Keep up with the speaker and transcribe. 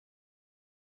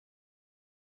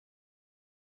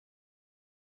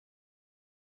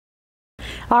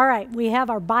All right, we have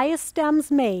our bias stems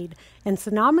made, and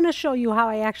so now I'm going to show you how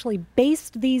I actually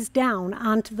basted these down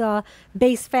onto the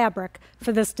base fabric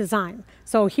for this design.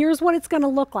 So here's what it's going to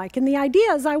look like, and the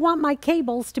idea is I want my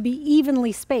cables to be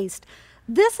evenly spaced.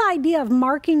 This idea of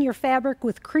marking your fabric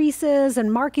with creases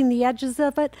and marking the edges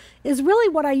of it is really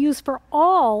what I use for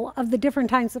all of the different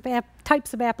types of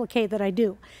applique that I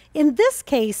do. In this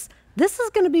case, this is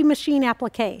going to be machine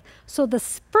applique. So the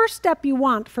first step you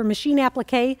want for machine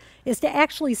applique is to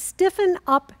actually stiffen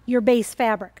up your base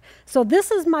fabric. So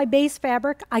this is my base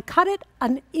fabric. I cut it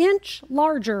an inch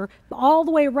larger all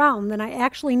the way around than I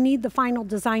actually need the final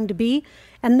design to be.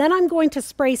 And then I'm going to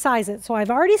spray size it. So I've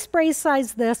already spray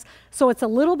sized this, so it's a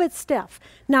little bit stiff.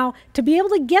 Now, to be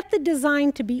able to get the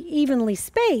design to be evenly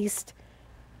spaced,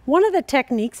 one of the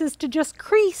techniques is to just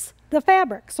crease the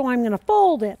fabric. So I'm going to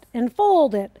fold it and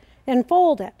fold it and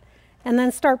fold it, and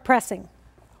then start pressing.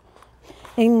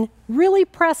 And really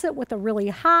press it with a really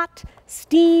hot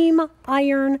steam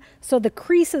iron so the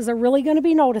creases are really going to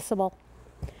be noticeable.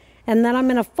 And then I'm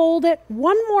going to fold it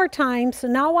one more time, so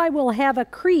now I will have a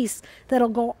crease that'll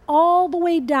go all the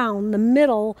way down the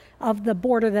middle of the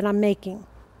border that I'm making.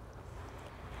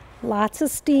 Lots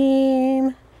of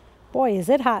steam. Boy, is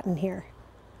it hot in here.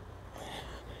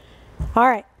 All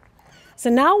right,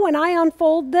 so now when I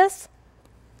unfold this,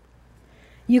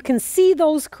 you can see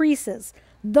those creases.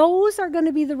 Those are going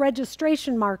to be the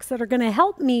registration marks that are going to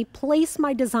help me place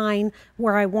my design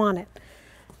where I want it.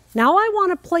 Now I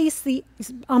want to place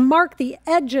mark the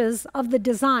edges of the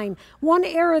design. One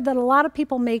error that a lot of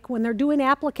people make when they're doing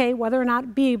applique, whether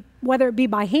it be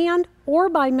by hand or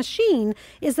by machine,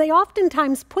 is they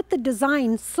oftentimes put the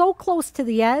design so close to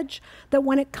the edge that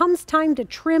when it comes time to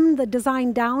trim the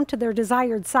design down to their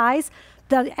desired size,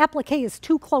 the applique is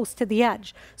too close to the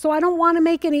edge. So I don't want to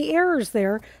make any errors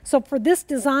there. So for this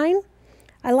design,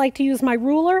 I like to use my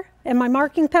ruler and my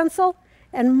marking pencil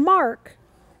and mark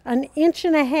 1.5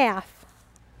 inches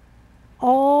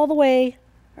all the way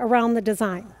around the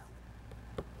design.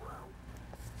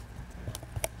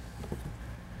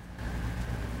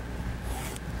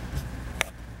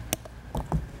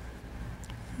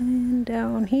 And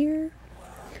down here.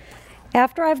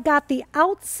 After I've got the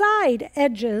outside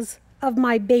edges of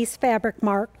my base fabric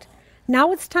marked,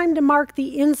 now it's time to mark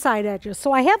the inside edges.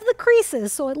 So I have the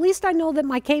creases, so at least I know that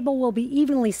my cable will be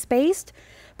evenly spaced.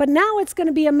 But now it's going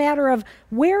to be a matter of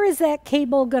where is that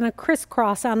cable going to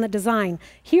crisscross on the design.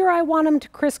 Here I want them to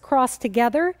crisscross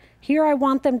together. Here I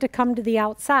want them to come to the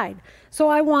outside. So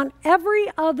I want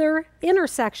every other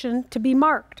intersection to be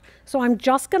marked. So I'm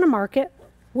just going to mark it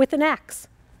with an X.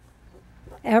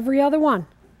 Every other one.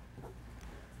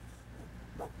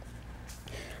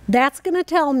 That's going to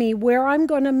tell me where I'm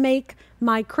going to make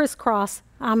my crisscross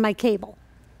on my cable.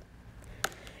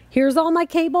 Here's all my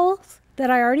cables that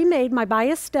I already made, my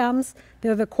bias stems.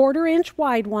 They're the 1/4 inch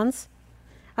wide ones.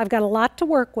 I've got a lot to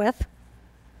work with.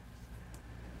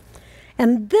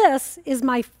 And this is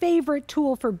my favorite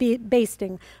tool for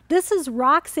basting. This is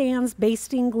Roxanne's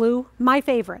basting glue, my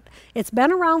favorite. It's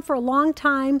been around for a long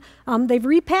time. They've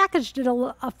repackaged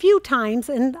it a few times,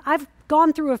 and I've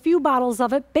gone through a few bottles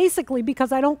of it, basically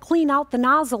because I don't clean out the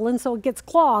nozzle and so it gets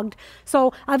clogged.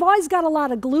 So I've always got a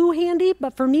lot of glue handy,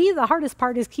 but for me, the hardest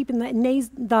part is keeping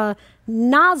the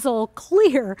nozzle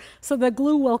clear so the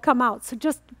glue will come out. So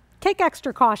just take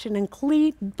extra caution and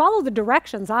follow the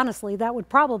directions, honestly. That would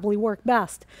probably work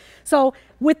best. So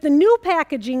with the new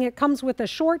packaging, it comes with a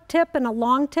short tip and a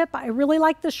long tip. I really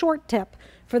like the short tip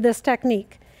for this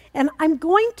technique. And I'm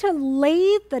going to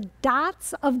lay the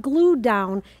dots of glue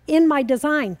down in my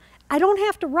design. I don't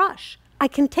have to rush. I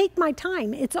can take my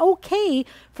time. It's okay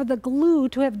for the glue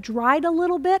to have dried a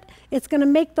little bit. It's going to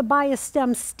make the bias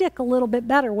stem stick a little bit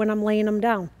better when I'm laying them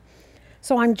down.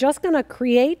 So I'm just going to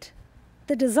create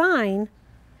the design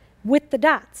with the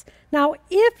dots. Now,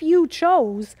 if you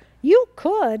chose, you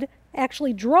could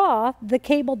actually draw the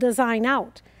cable design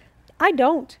out. I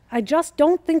don't. I just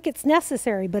don't think it's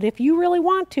necessary, but if you really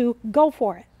want to, go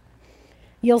for it.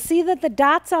 You'll see that the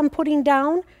dots I'm putting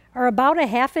down are about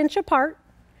 1/2 inch apart.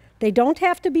 They don't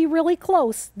have to be really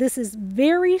close. This is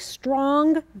very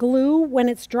strong glue when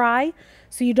it's dry,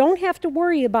 so you don't have to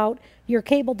worry about your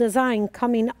cable design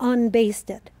coming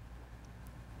unbasted.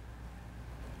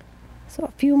 So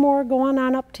a few more going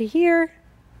on up to here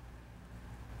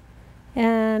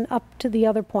and up to the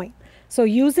other point. So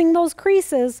using those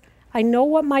creases, I know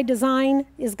what my design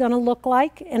is going to look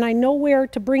like, and I know where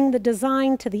to bring the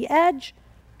design to the edge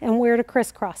and where to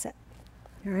crisscross it.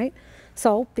 All right?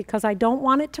 So because I don't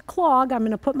want it to clog, I'm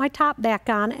going to put my top back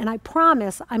on, and I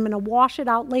promise I'm going to wash it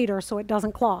out later so it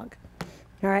doesn't clog.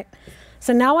 All right?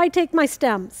 So now I take my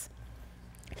stems.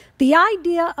 The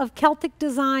idea of Celtic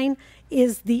design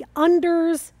is the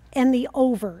unders and the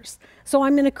overs. So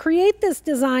I'm going to create this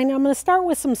design. I'm going to start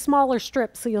with some smaller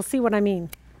strips so you'll see what I mean.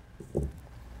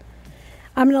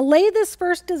 I'm going to lay this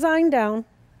first design down.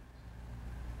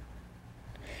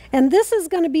 And this is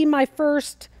going to be my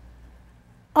first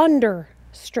under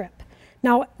strip.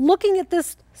 Now, looking at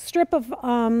this strip of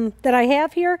that I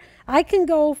have here, I can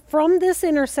go from this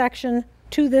intersection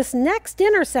to this next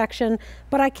intersection,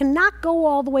 but I cannot go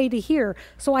all the way to here.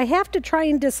 So I have to try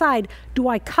and decide, do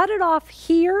I cut it off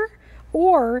here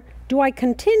or do I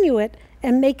continue it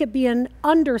and make it be an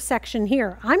under section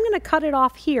here? I'm going to cut it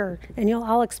off here, and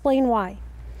I'll explain why.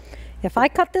 If I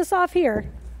cut this off here,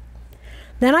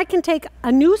 then I can take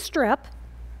a new strip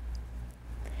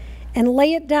and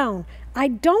lay it down. I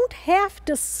don't have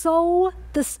to sew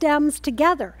the stems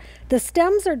together. The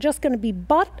stems are just going to be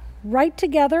butt right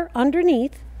together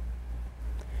underneath.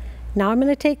 Now I'm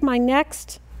going to take my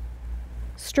next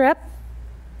strip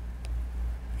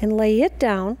and lay it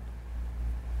down.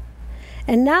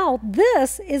 And now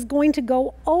this is going to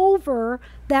go over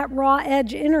that raw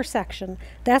edge intersection.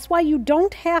 That's why you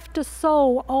don't have to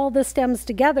sew all the stems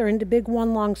together into big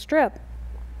one long strip.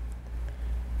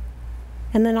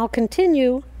 And then I'll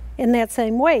continue in that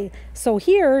same way. So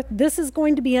here, this is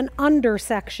going to be an under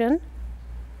section.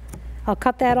 I'll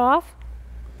cut that off.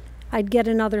 I'd get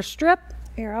another strip.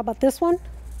 Here, how about this one?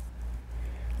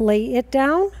 Lay it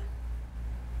down.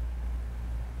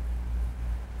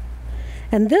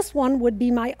 And this one would be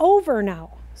my over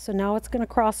now. So now it's going to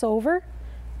cross over,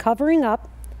 covering up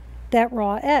that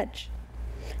raw edge.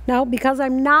 Now, because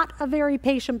I'm not a very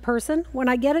patient person, when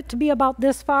I get it to be about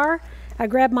this far, I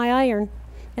grab my iron,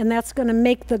 and that's going to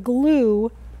make the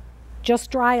glue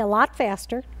just dry a lot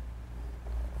faster.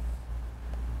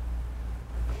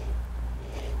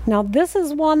 Now, this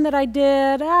is one that I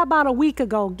did about a week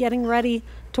ago, getting ready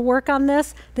to work on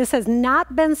this. This has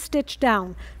not been stitched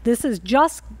down. This is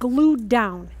just glued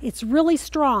down. It's really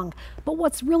strong. But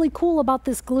what's really cool about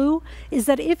this glue is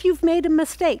that if you've made a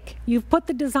mistake, you've put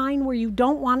the design where you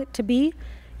don't want it to be,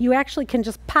 you actually can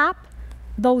just pop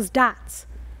those dots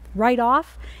right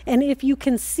off. And if you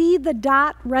can see the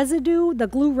dot residue, the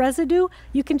glue residue,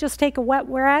 you can just take a wet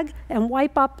rag and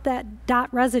wipe up that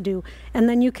dot residue, and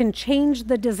then you can change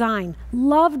the design.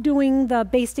 Love doing the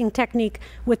basting technique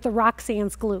with the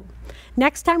Roxanne's glue.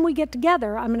 Next time we get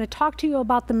together, I'm going to talk to you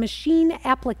about the machine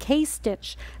applique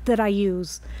stitch that I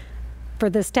use for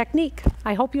this technique.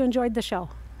 I hope you enjoyed the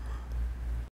show.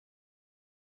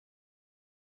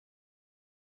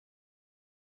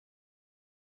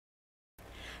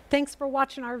 Thanks for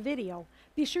watching our video.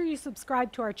 Be sure you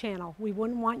subscribe to our channel. We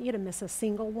wouldn't want you to miss a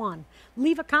single one.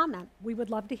 Leave a comment. We would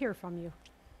love to hear from you.